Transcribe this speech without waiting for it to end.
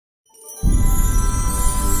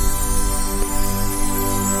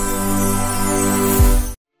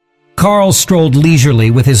Carl strolled leisurely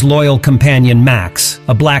with his loyal companion Max,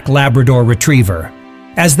 a black Labrador retriever.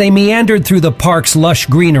 As they meandered through the park's lush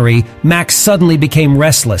greenery, Max suddenly became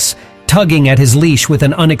restless, tugging at his leash with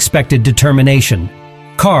an unexpected determination.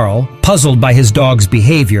 Carl, puzzled by his dog's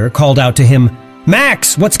behavior, called out to him,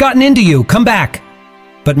 "Max, what's gotten into you? Come back!"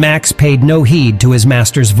 But Max paid no heed to his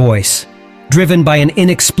master's voice. Driven by an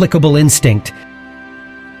inexplicable instinct,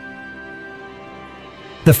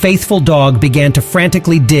 the faithful dog began to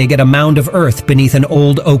frantically dig at a mound of earth beneath an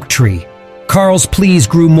old oak tree. Carl's pleas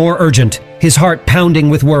grew more urgent, his heart pounding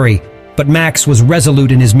with worry, but Max was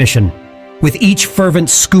resolute in his mission. With each fervent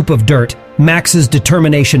scoop of dirt, Max's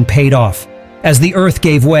determination paid off. As the earth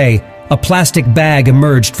gave way, a plastic bag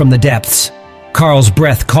emerged from the depths. Carl's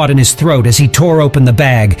breath caught in his throat as he tore open the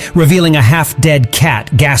bag, revealing a half-dead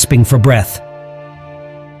cat gasping for breath.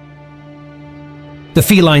 The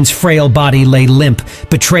feline's frail body lay limp,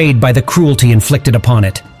 betrayed by the cruelty inflicted upon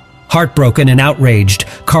it. Heartbroken and outraged,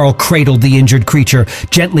 Carl cradled the injured creature,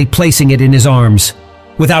 gently placing it in his arms.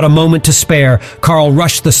 Without a moment to spare, Carl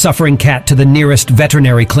rushed the suffering cat to the nearest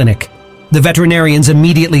veterinary clinic. The veterinarians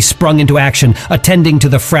immediately sprung into action, attending to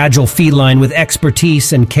the fragile feline with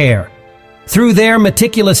expertise and care. Through their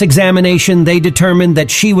meticulous examination, they determined that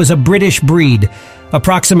she was a British breed,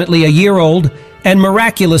 approximately a year old, and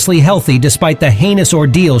miraculously healthy despite the heinous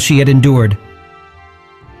ordeal she had endured.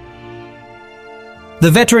 The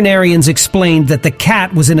veterinarians explained that the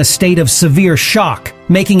cat was in a state of severe shock,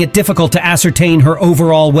 making it difficult to ascertain her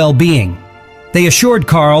overall well-being. They assured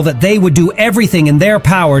Carl that they would do everything in their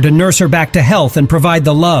power to nurse her back to health and provide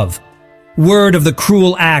the love. Word of the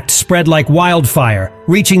cruel act spread like wildfire,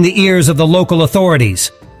 reaching the ears of the local authorities.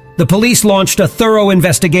 The police launched a thorough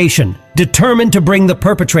investigation, determined to bring the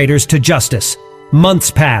perpetrators to justice.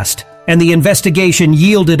 Months passed, and the investigation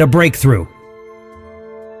yielded a breakthrough.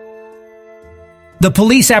 The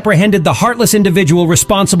police apprehended the heartless individual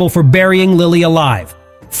responsible for burying Lily alive.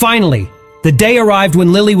 Finally, the day arrived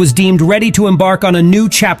when Lily was deemed ready to embark on a new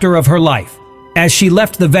chapter of her life. As she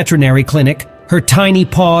left the veterinary clinic, her tiny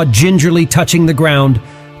paw gingerly touching the ground,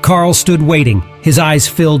 Carl stood waiting, his eyes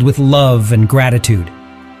filled with love and gratitude.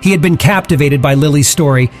 He had been captivated by Lily's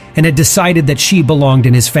story and had decided that she belonged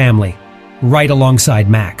in his family, right alongside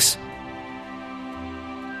Max.